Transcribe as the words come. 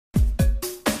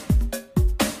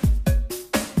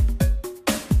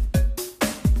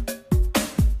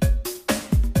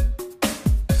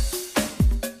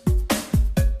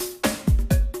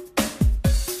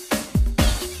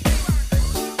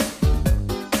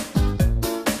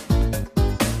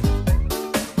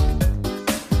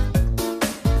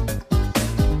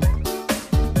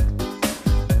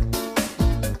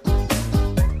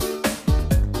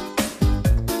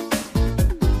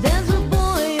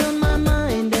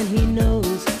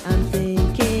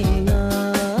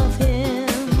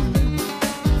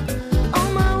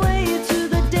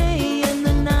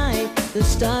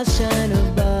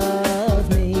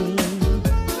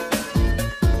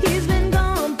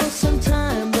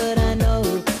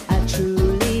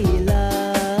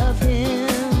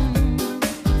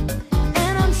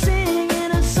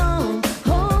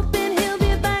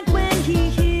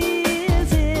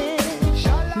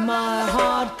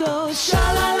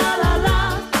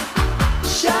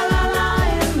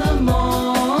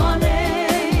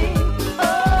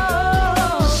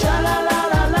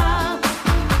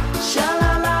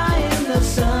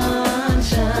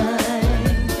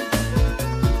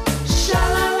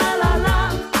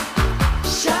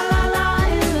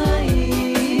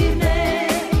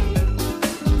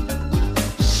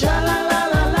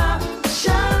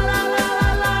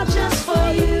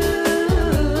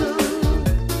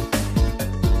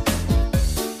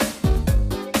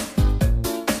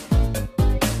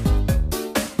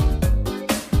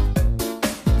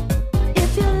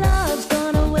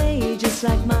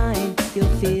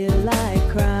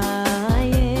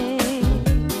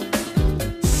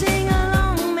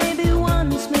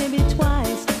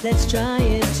Let's try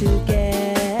it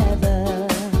together.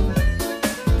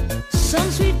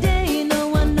 Some sweet day, no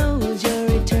one knows your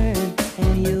return,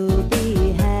 and you'll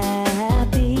be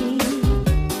happy.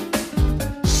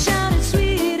 Shout it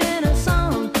sweet in a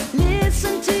song.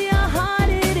 Listen to your heart,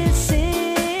 it is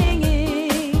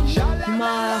singing.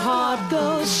 My heart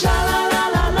goes sha la la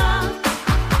la la,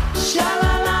 sha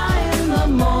la la in the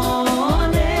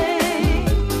morning.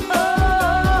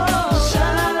 Oh, sha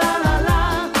la la la la,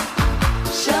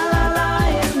 sha la la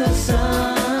in the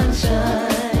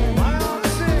sunshine.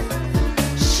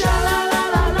 Sha la la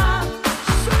la la,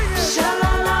 sha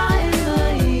la la in the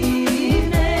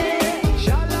evening.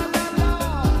 Sha la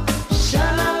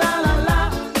la la la,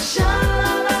 sha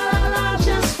la la la,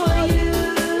 just for you.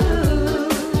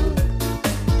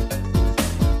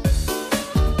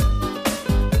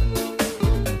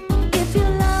 If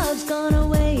your love's gone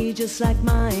away just like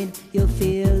mine, you'll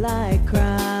feel like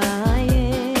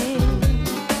crying.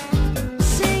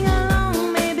 Sing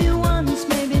along, maybe once,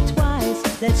 maybe twice.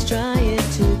 Let's try it